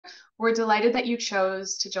We're delighted that you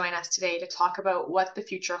chose to join us today to talk about what the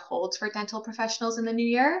future holds for dental professionals in the new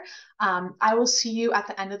year. I will see you at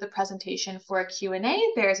the end of the presentation for a Q&A.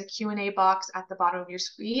 There's a Q&A box at the bottom of your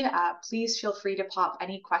screen. Please feel free to pop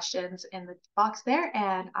any questions in the box there,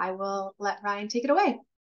 and I will let Ryan take it away.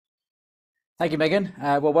 Thank you, Megan.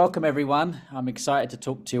 Well, welcome everyone. I'm excited to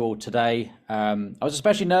talk to you all today. I was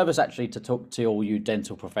especially nervous actually to talk to all you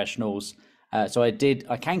dental professionals. So I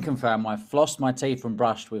can confirm I flossed my teeth and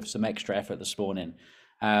brushed with some extra effort this morning.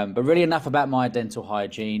 But really enough about my dental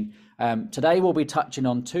hygiene. Today we'll be touching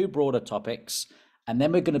on two broader topics, and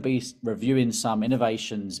then we're going to be reviewing some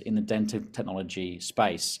innovations in the dental technology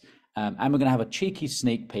space. And we're going to have a cheeky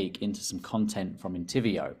sneak peek into some content from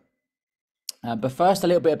Intiveo. But first, a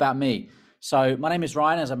little bit about me. So my name is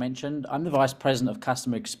Ryan, as I mentioned. I'm the Vice President of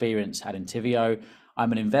Customer Experience at Intiveo.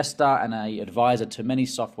 I'm an investor and an advisor to many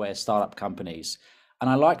software startup companies. And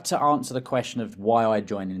I like to answer the question of why I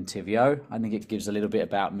joined Intiveo. I think it gives a little bit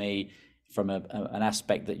about me from an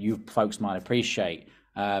aspect that you folks might appreciate.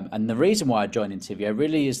 And the reason why I joined Intiveo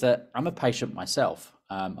really is that I'm a patient myself.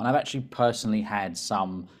 And I've actually personally had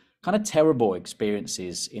some kind of terrible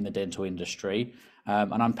experiences in the dental industry.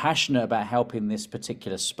 And I'm passionate about helping this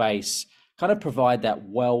particular space kind of provide that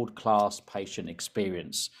world-class patient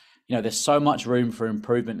experience. You know, there's so much room for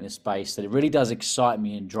improvement in this space that it really does excite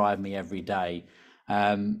me and drive me every day.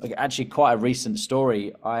 Actually, quite a recent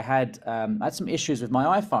story. I had some issues with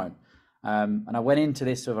my iPhone, and I went into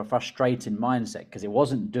this with a frustrating mindset because it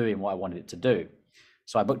wasn't doing what I wanted it to do.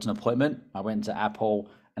 So I booked an appointment. I went to Apple,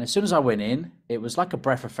 and as soon as I went in, it was like a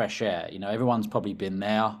breath of fresh air. You know, everyone's probably been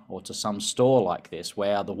there or to some store like this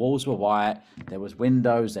where the walls were white, there was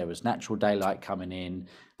windows, there was natural daylight coming in.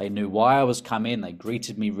 They knew why I was coming. They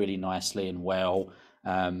greeted me really nicely and well,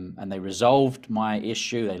 and they resolved my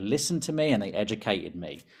issue. They listened to me and they educated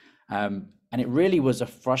me. And it really was a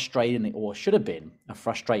frustrating, or should have been a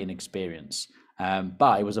frustrating experience.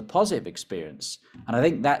 But it was a positive experience. And I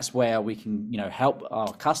think that's where we can, help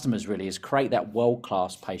our customers really, is create that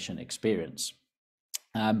world-class patient experience.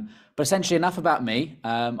 But essentially enough about me.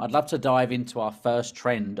 I'd love to dive into our first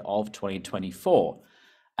trend of 2024.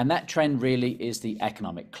 And that trend really is the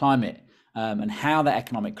economic climate, and how the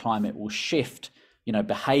economic climate will shift,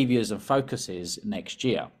 behaviors and focuses next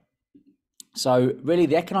year. So really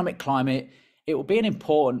the economic climate, it will be an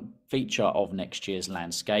important feature of next year's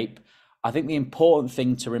landscape. I think the important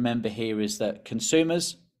thing to remember here is that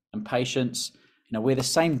consumers and patients, we're the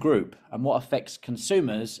same group, and what affects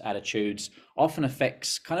consumers' attitudes often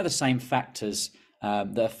affects kind of the same factors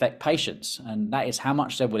that affect patients, and that is how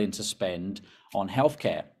much they're willing to spend on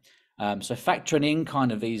healthcare. So factoring in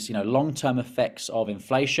kind of these, long-term effects of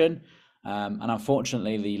inflation, and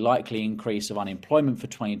unfortunately the likely increase of unemployment for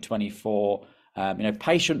 2024,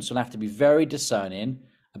 patients will have to be very discerning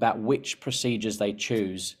about which procedures they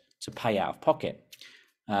choose to pay out of pocket.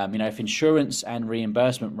 If insurance and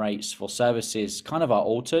reimbursement rates for services kind of are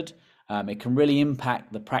altered, it can really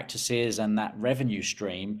impact the practices and that revenue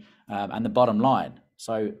stream and the bottom line.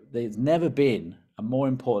 So there's never been a more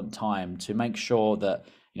important time to make sure that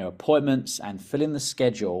appointments and filling the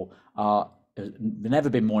schedule never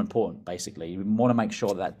been more important. Basically, you want to make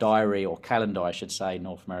sure that diary, or calendar I should say,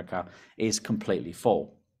 North America, is completely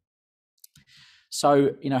full.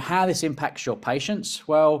 So, how this impacts your patients?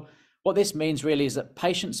 Well, what this means really is that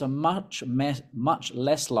patients are much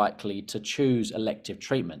less likely to choose elective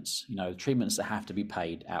treatments, treatments that have to be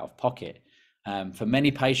paid out of pocket. For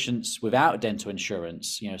many patients without dental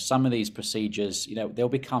insurance, some of these procedures, they'll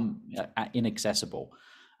become inaccessible.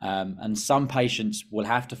 And some patients will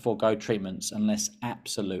have to forego treatments unless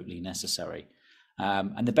absolutely necessary.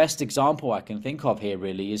 And the best example I can think of here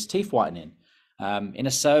really is teeth whitening. In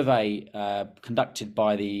a survey conducted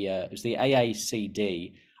by it was the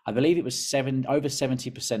AACD, I believe it was over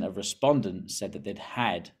 70% of respondents said that they'd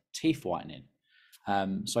had teeth whitening.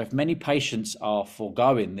 So if many patients are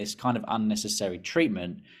foregoing this kind of unnecessary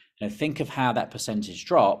treatment, think of how that percentage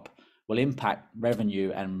drop will impact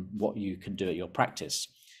revenue and what you can do at your practice.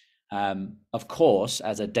 Of course,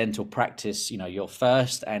 as a dental practice, your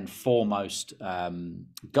first and foremost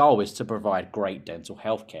goal is to provide great dental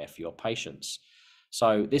health care for your patients.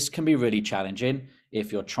 So this can be really challenging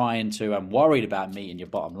if you're trying to and worried about meeting your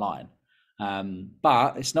bottom line.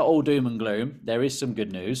 But it's not all doom and gloom. There is some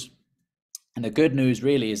good news. And the good news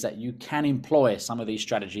really is that you can employ some of these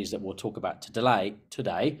strategies that we'll talk about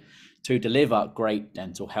today to deliver great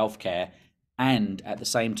dental health care and at the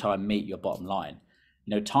same time meet your bottom line.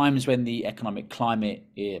 Times when the economic climate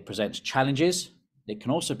presents challenges, it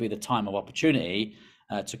can also be the time of opportunity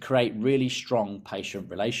to create really strong patient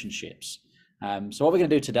relationships. So what we're going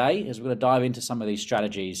to do today is we're going to dive into some of these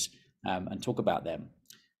strategies and talk about them.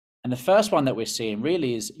 And the first one that we're seeing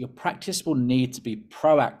really is your practice will need to be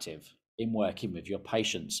proactive in working with your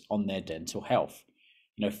patients on their dental health.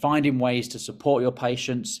 Finding ways to support your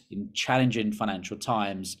patients in challenging financial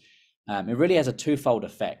times, it really has a twofold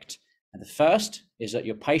effect. And the first is that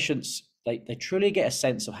your patients, they truly get a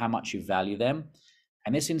sense of how much you value them,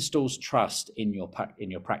 and this installs trust in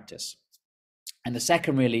your practice. And the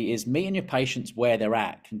second really is meeting your patients where they're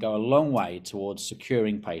at can go a long way towards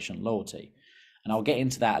securing patient loyalty. And I'll get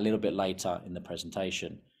into that a little bit later in the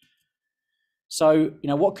presentation. So,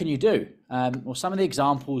 what can you do? Well, some of the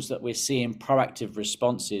examples that we're seeing proactive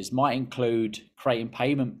responses might include creating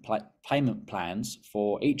payment plans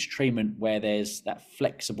for each treatment where there's that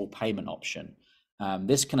flexible payment option.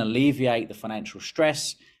 This can alleviate the financial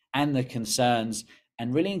stress and the concerns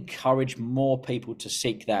and really encourage more people to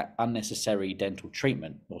seek that necessary dental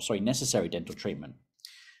treatment.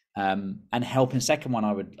 And helping, second one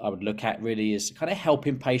I would look at really is kind of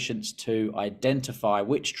helping patients to identify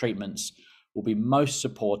which treatments will be most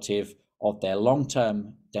supportive of their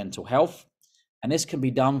long-term dental health. And this can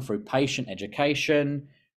be done through patient education,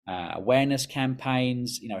 awareness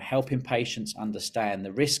campaigns, helping patients understand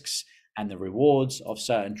the risks and the rewards of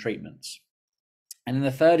certain treatments. And then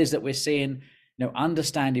the third is that we're seeing,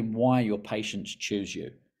 understanding why your patients choose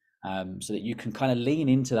you, so that you can kind of lean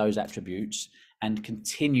into those attributes and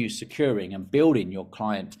continue securing and building your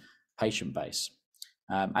client patient base.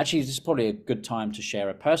 Actually, this is probably a good time to share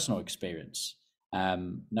a personal experience.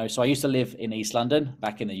 So I used to live in East London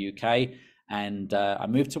back in the UK, and I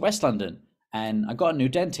moved to West London, and I got a new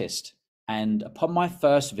dentist. And upon my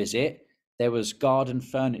first visit, there was garden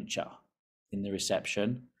furniture in the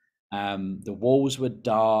reception. The walls were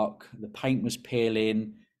dark, the paint was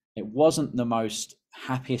peeling. It wasn't the most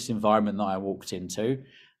happiest environment that I walked into.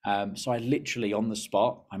 So I literally, on the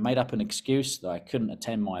spot, I made up an excuse that I couldn't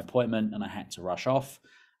attend my appointment and I had to rush off.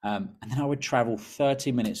 And then I would travel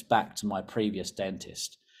 30 minutes back to my previous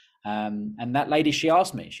dentist. And that lady, she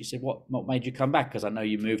asked me, she said, what made you come back? Because I know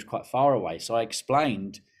you moved quite far away. So I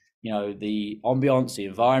explained, the ambiance, the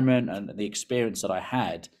environment, and the experience that I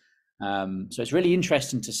had. So it's really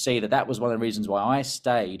interesting to see that was one of the reasons why I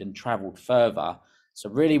stayed and traveled further. So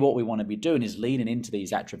really what we want to be doing is leaning into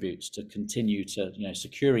these attributes to continue to,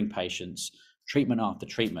 securing patients treatment after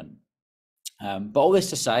treatment. But all this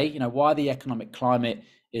to say, why the economic climate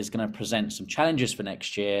is going to present some challenges for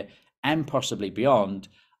next year and possibly beyond,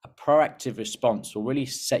 a proactive response will really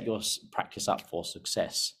set your practice up for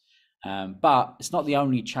success. But it's not the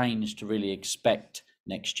only change to really expect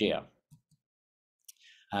next year.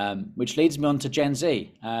 Which leads me on to Gen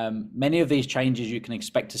Z. Many of these changes you can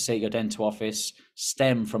expect to see at your dental office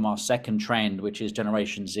stem from our second trend, which is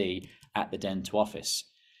Generation Z at the dental office.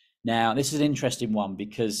 Now, this is an interesting one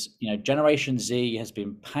because, Generation Z has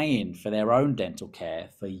been paying for their own dental care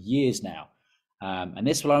for years now. And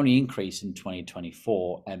this will only increase in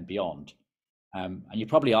 2024 and beyond. And you're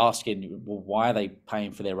probably asking, well, why are they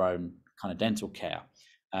paying for their own kind of dental care?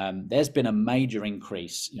 There's been a major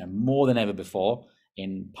increase, more than ever before,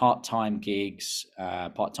 in part-time gigs,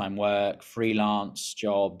 part-time work, freelance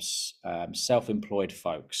jobs, self-employed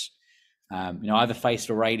folks. I have a face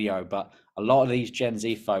for radio, but a lot of these Gen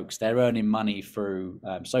Z folks, they're earning money through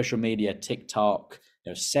social media, TikTok,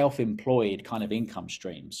 self-employed kind of income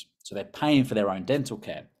streams. So they're paying for their own dental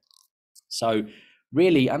care. So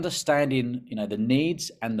really understanding, the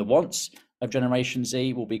needs and the wants of Generation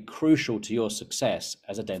Z will be crucial to your success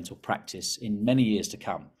as a dental practice in many years to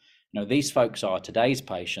come. These folks are today's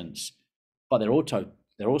patients, but they're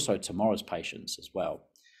also tomorrow's patients as well.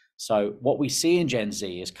 So what we see in Gen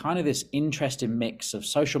Z is kind of this interesting mix of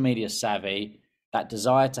social media savvy, that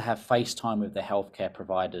desire to have face time with their healthcare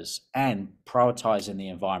providers, and prioritizing the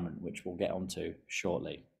environment, which we'll get onto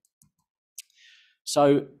shortly.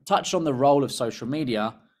 So touched on the role of social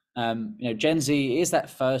media, Gen Z is that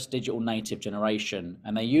first digital native generation,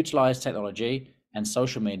 and they utilize technology and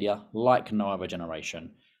social media like no other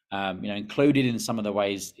generation. Included in some of the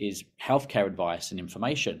ways is healthcare advice and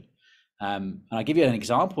information. And I'll give you an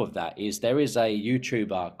example of that. There is a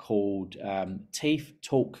YouTuber called Teeth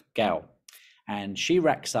Talk Gal, and she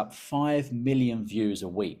racks up 5 million views a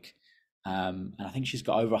week. And I think she's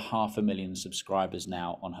got over 500,000 subscribers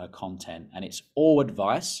now on her content, and it's all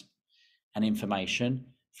advice and information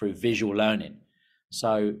through visual learning.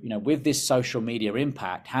 So, with this social media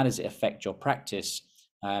impact, how does it affect your practice?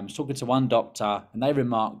 I was talking to one doctor, and they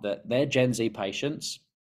remarked that their Gen Z patients,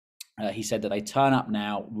 he said that they turn up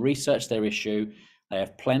now, research their issue, they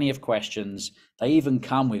have plenty of questions. They even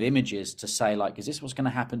come with images to say, like, is this what's going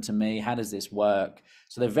to happen to me? How does this work?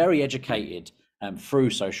 So they're very educated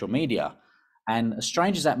through social media. And as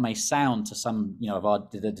strange as that may sound to some,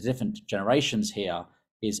 of the different generations here,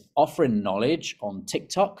 is offering knowledge on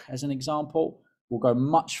TikTok, as an example, will go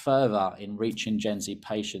much further in reaching Gen Z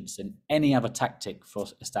patients than any other tactic for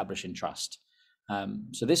establishing trust.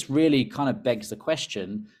 So this really kind of begs the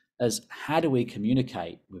question as how do we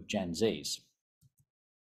communicate with Gen Zs?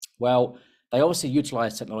 Well, they obviously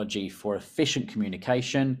utilize technology for efficient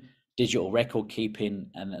communication, digital record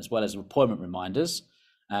keeping, and as well as appointment reminders.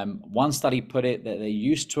 One study put it that they're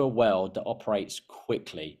used to a world that operates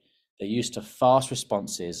quickly. They're used to fast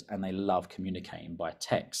responses and they love communicating by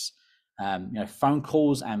text. Phone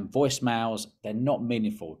calls and voicemails, they're not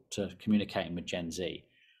meaningful to communicating with Gen Z.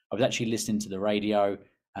 I was actually listening to the radio,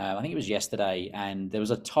 I think it was yesterday, and there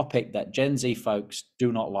was a topic that Gen Z folks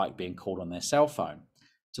do not like being called on their cell phone,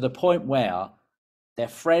 to the point where their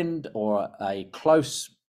friend or a close,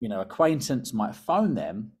 acquaintance might phone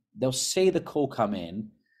them. They'll see the call come in,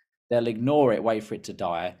 they'll ignore it, wait for it to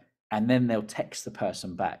die, and then they'll text the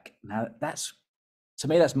person back. Now, to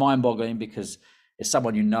me, that's mind-boggling because it's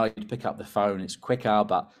someone you pick up the phone, it's quicker.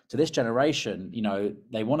 But to this generation,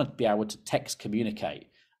 they want to be able to text communicate.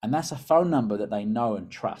 And that's a phone number that they know and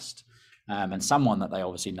trust, and someone that they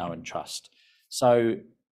obviously know and trust. So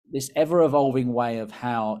this ever-evolving way of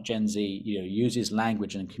how Gen Z uses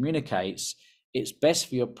language and communicates, it's best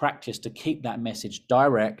for your practice to keep that message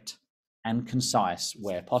direct and concise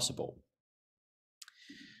where possible.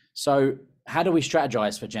 So how do we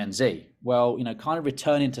strategize for Gen Z? Well, kind of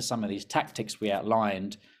returning to some of these tactics we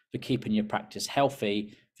outlined for keeping your practice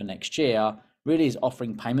healthy for next year really is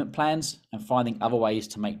offering payment plans and finding other ways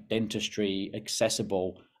to make dentistry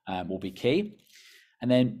accessible will be key.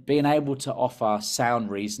 And then being able to offer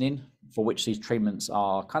sound reasoning for which these treatments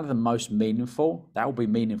are kind of the most meaningful, that will be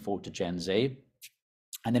meaningful to Gen Z.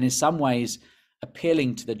 And then in some ways,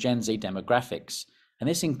 appealing to the Gen Z demographics. And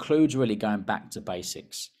this includes really going back to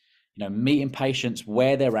basics, meeting patients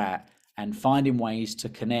where they're at and finding ways to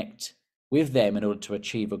connect with them in order to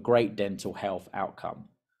achieve a great dental health outcome.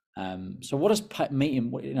 So what does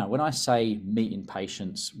meeting, when I say meeting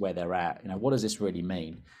patients where they're at, what does this really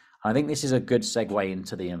mean? I think this is a good segue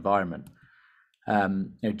into the environment.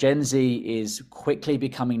 Gen Z is quickly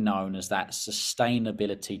becoming known as that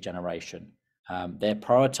sustainability generation. They're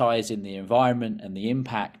prioritizing the environment and the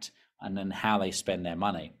impact and then how they spend their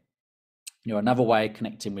money. Another way of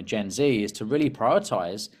connecting with Gen Z is to really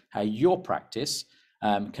prioritize how your practice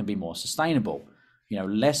can be more sustainable.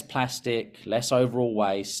 Less plastic, less overall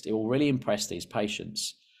waste. It will really impress these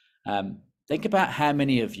patients. Think about how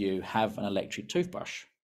many of you have an electric toothbrush.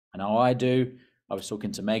 I know I do. I was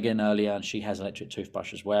talking to Megan earlier and she has an electric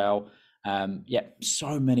toothbrush as well.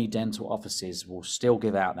 So many dental offices will still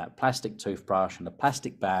give out that plastic toothbrush and a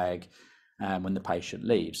plastic bag when the patient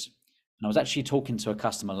leaves. And I was actually talking to a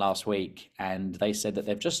customer last week and they said that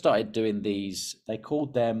they've just started doing these, they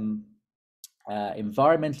called them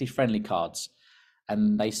environmentally friendly cards.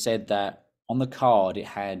 And they said that on the card it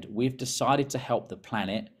had, we've decided to help the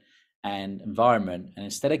planet and environment, and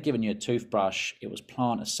instead of giving you a toothbrush, it was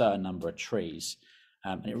plant a certain number of trees.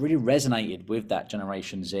 And it really resonated with that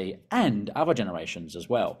Generation Z and other generations as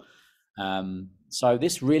well. So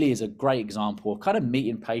this really is a great example of kind of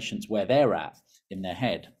meeting patients where they're at in their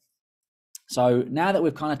head. So now that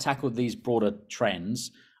we've kind of tackled these broader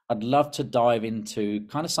trends, I'd love to dive into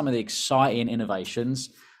kind of some of the exciting innovations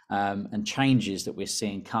and changes that we're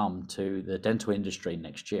seeing come to the dental industry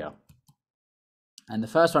next year. And the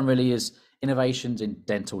first one really is innovations in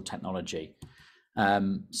dental technology.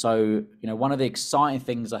 So, one of the exciting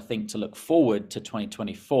things I think to look forward to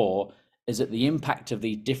 2024 is that the impact of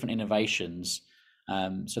these different innovations.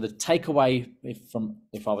 So the takeaway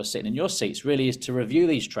if I was sitting in your seats really is to review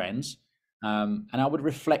these trends. And I would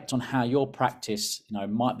reflect on how your practice,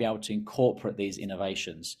 might be able to incorporate these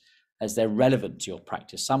innovations as they're relevant to your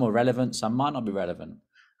practice. Some are relevant, some might not be relevant.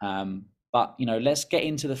 But let's get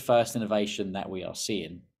into the first innovation that we are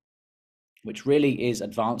seeing, which really is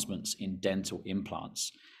advancements in dental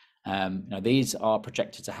implants. These are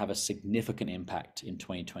projected to have a significant impact in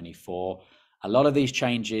 2024. A lot of these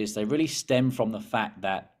changes, they really stem from the fact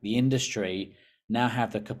that the industry now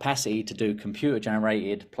have the capacity to do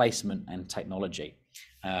computer-generated placement and technology.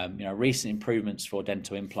 Recent improvements for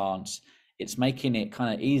dental implants, it's making it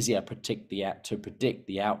kind of easier to predict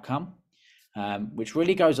the outcome. Which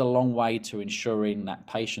really goes a long way to ensuring that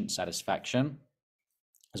patient satisfaction,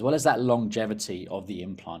 as well as that longevity of the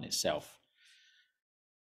implant itself.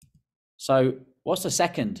 So what's the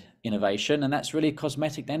second innovation? And that's really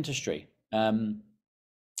cosmetic dentistry.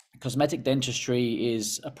 Cosmetic dentistry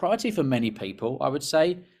is a priority for many people, I would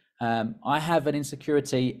say. I have an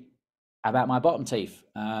insecurity about my bottom teeth.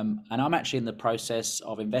 And I'm actually in the process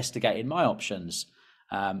of investigating my options.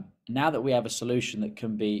 Now that we have a solution that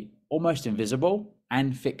can be almost invisible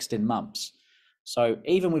and fixed in months. So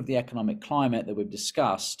even with the economic climate that we've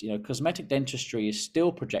discussed, cosmetic dentistry is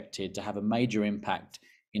still projected to have a major impact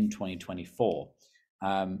in 2024.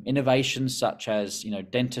 Innovations such as,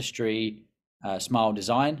 dentistry, smile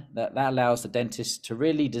design, that allows the dentist to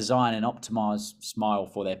really design an optimized smile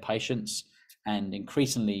for their patients, and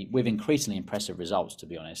increasingly impressive results, to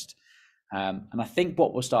be honest. And I think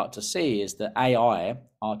what we'll start to see is that AI,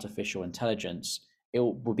 artificial intelligence, it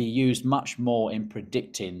will be used much more in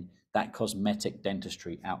predicting that cosmetic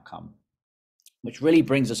dentistry outcome, which really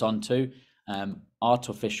brings us on to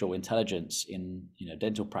artificial intelligence in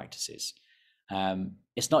dental practices.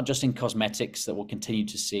 It's not just in cosmetics that we'll continue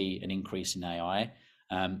to see an increase in AI.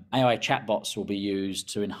 AI chatbots will be used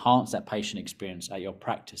to enhance that patient experience at your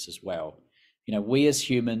practice as well. We as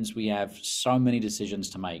humans, we have so many decisions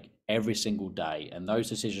to make every single day, and those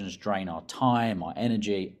decisions drain our time, our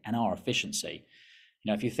energy, and our efficiency.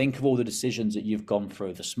 If you think of all the decisions that you've gone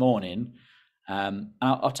through this morning,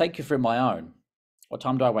 I'll take you through my own. What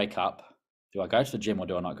time do I wake up? Do I go to the gym or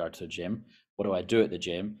do I not go to the gym? What do I do at the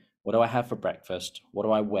gym? What do I have for breakfast? What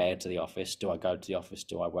do I wear to the office? Do I go to the office?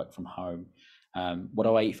 Do I work from home? What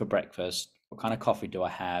do I eat for breakfast? What kind of coffee do I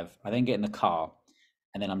have? I then get in the car,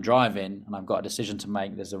 and then I'm driving and I've got a decision to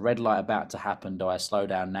make. There's a red light about to happen. Do I slow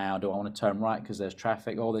down now? Do I want to turn right because there's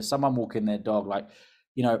traffic? Or there's someone walking their dog.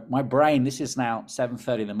 My brain, this is now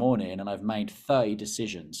 7:30 in the morning and I've made 30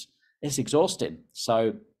 decisions. It's exhausting.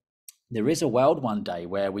 So there is a world one day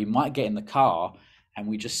where we might get in the car and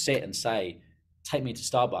we just sit and say, take me to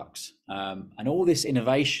Starbucks. And all this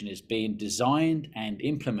innovation is being designed and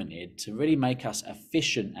implemented to really make us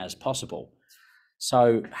efficient as possible.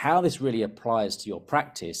 So how this really applies to your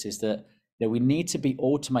practice is that we need to be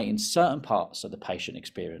automating certain parts of the patient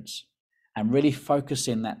experience and really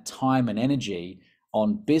focusing that time and energy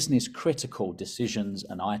on business critical decisions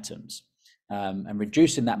and items, and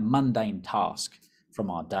reducing that mundane task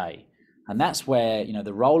from our day. And that's where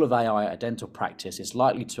the role of AI at a dental practice is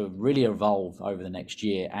likely to really evolve over the next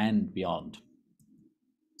year and beyond.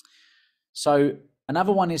 So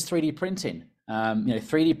another one is 3D printing.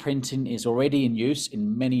 3D printing is already in use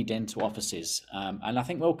in many dental offices, and I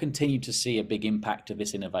think we'll continue to see a big impact of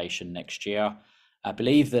this innovation next year. I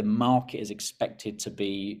believe the market is expected to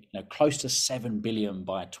be close to 7 billion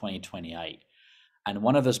by 2028. And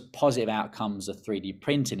one of the positive outcomes of 3D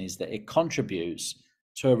printing is that it contributes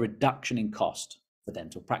to a reduction in cost for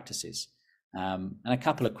dental practices. And a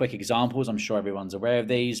couple of quick examples, I'm sure everyone's aware of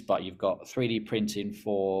these, but you've got 3D printing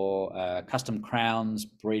for custom crowns,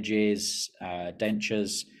 bridges,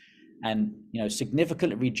 dentures, and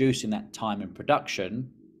significantly reducing that time in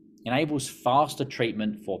production enables faster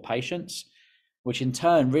treatment for patients, which in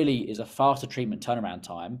turn really is a faster treatment turnaround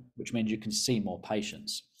time, which means you can see more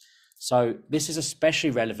patients. So this is especially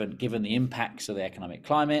relevant given the impacts of the economic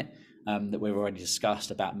climate that we've already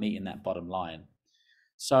discussed about meeting that bottom line.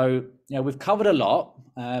 So, we've covered a lot,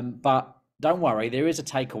 but don't worry, there is a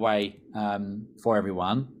takeaway for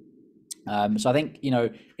everyone. So I think,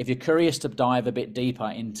 if you're curious to dive a bit deeper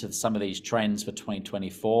into some of these trends for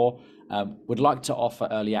 2024, we'd like to offer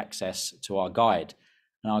early access to our guide.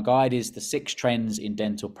 And our guide is the 6 trends in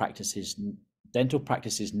dental practices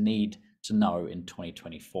need to know in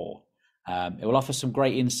 2024. It will offer some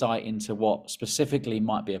great insight into what specifically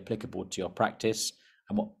might be applicable to your practice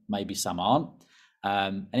and what maybe some aren't.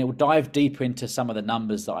 And it will dive deeper into some of the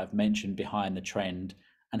numbers that I've mentioned behind the trend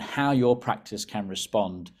and how your practice can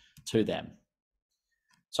respond to them.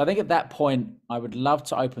 So I think at that point, I would love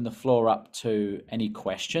to open the floor up to any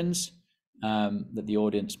questions that the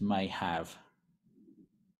audience may have.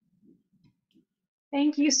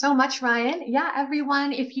 Thank you so much, Ryan. Yeah,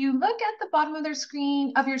 everyone, if you look at the bottom of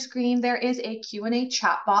your screen, there is a Q&A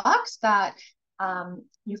chat box that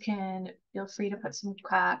you can feel free to put some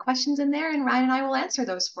questions in there, and Ryan and I will answer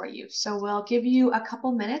those for you. So we'll give you a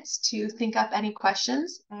couple minutes to think up any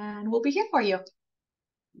questions, and we'll be here for you. I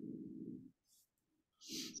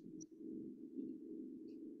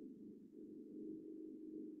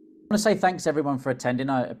want to say thanks everyone for attending.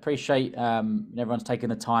 I appreciate everyone's taking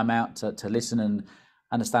the time out to listen and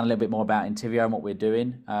understand a little bit more about Intiveo and what we're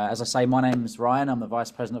doing. As I say, my name is Ryan. I'm the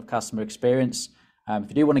Vice President of Customer Experience. If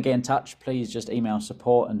you do want to get in touch, please just email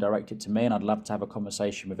support and direct it to me, and I'd love to have a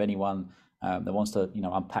conversation with anyone that wants to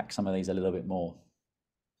unpack some of these a little bit more.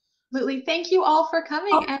 Absolutely. Thank you all for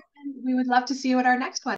coming, and we would love to see you at our next one.